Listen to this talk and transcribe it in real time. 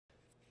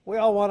We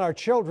all want our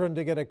children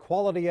to get a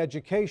quality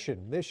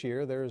education. This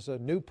year, there's a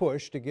new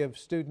push to give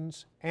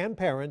students and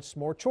parents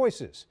more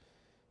choices.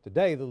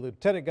 Today, the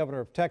Lieutenant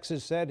Governor of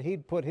Texas said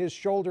he'd put his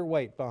shoulder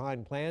weight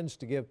behind plans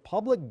to give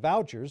public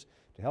vouchers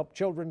to help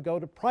children go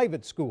to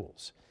private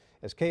schools.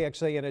 As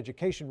KXAN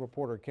education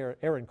reporter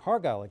Erin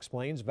Cargile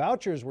explains,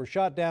 vouchers were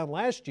shot down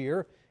last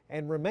year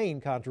and remain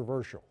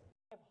controversial.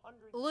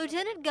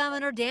 Lieutenant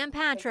Governor Dan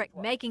Patrick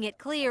making it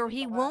clear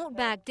he won't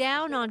back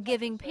down on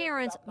giving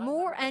parents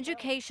more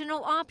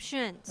educational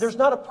options. There's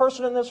not a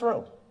person in this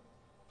room,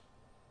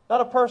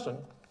 not a person,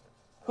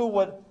 who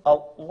would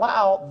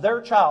allow their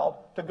child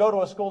to go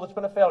to a school that's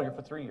been a failure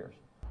for 3 years.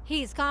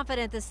 He's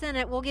confident the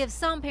Senate will give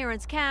some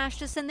parents cash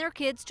to send their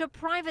kids to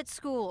private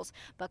schools,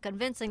 but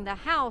convincing the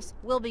House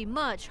will be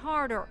much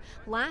harder.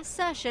 Last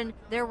session,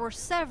 there were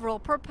several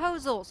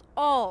proposals,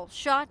 all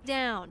shot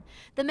down.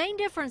 The main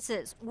difference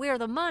is where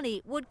the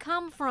money would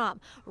come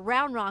from.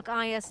 Round Rock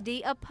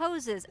ISD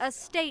opposes a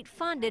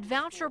state-funded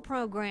voucher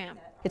program.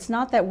 It's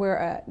not that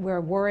we're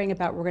worrying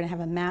about we're going to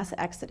have a mass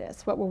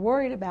exodus. What we're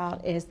worried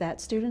about is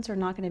that students are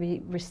not going to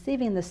be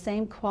receiving the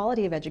same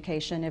quality of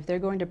education if they're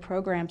going to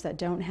programs that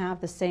don't have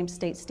the same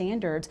state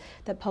standards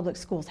that public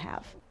schools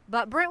have.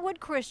 But Brentwood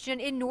Christian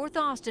in North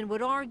Austin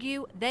would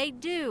argue they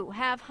do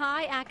have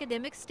high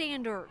academic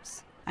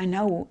standards. I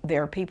know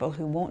there are people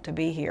who want to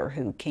be here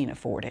who can't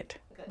afford it.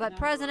 But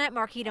President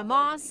Marquita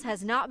Moss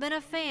has not been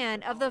a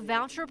fan of the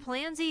voucher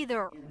plans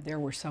either. There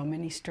were so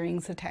many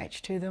strings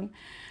attached to them.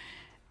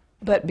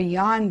 But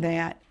beyond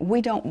that,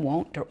 we don't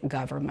want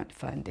government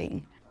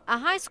funding. A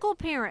high school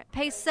parent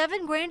pays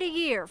 $7 grand a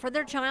year for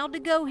their child to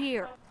go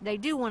here. They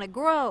do want to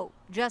grow,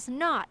 just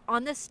not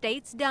on the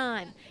state's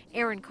dime.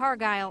 Erin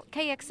Cargile,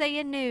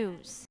 KXAN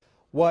News.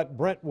 What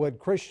Brentwood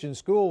Christian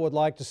School would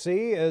like to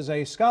see is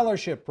a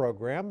scholarship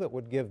program that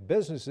would give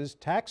businesses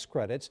tax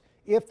credits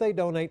if they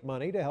donate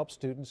money to help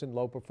students in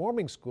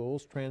low-performing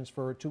schools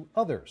transfer to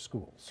other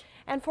schools.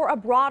 And for a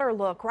broader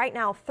look, right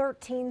now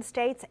 13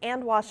 states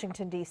and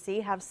Washington,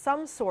 D.C. have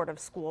some sort of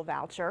school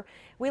voucher.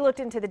 We looked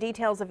into the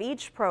details of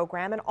each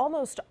program, and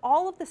almost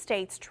all of the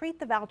states treat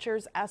the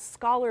vouchers as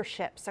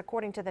scholarships,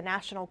 according to the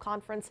National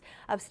Conference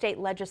of State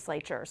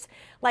Legislatures.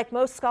 Like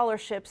most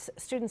scholarships,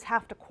 students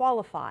have to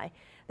qualify.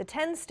 The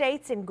 10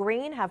 states in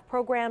green have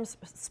programs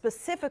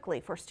specifically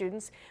for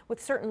students with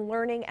certain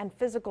learning and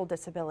physical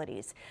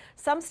disabilities.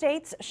 Some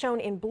states, shown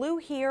in blue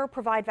here,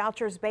 provide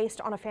vouchers based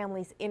on a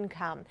family's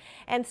income.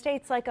 And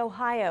states like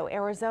Ohio,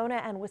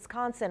 Arizona, and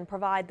Wisconsin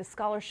provide the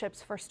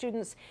scholarships for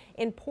students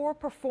in poor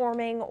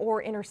performing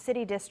or inner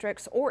city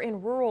districts or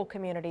in rural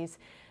communities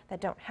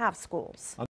that don't have schools.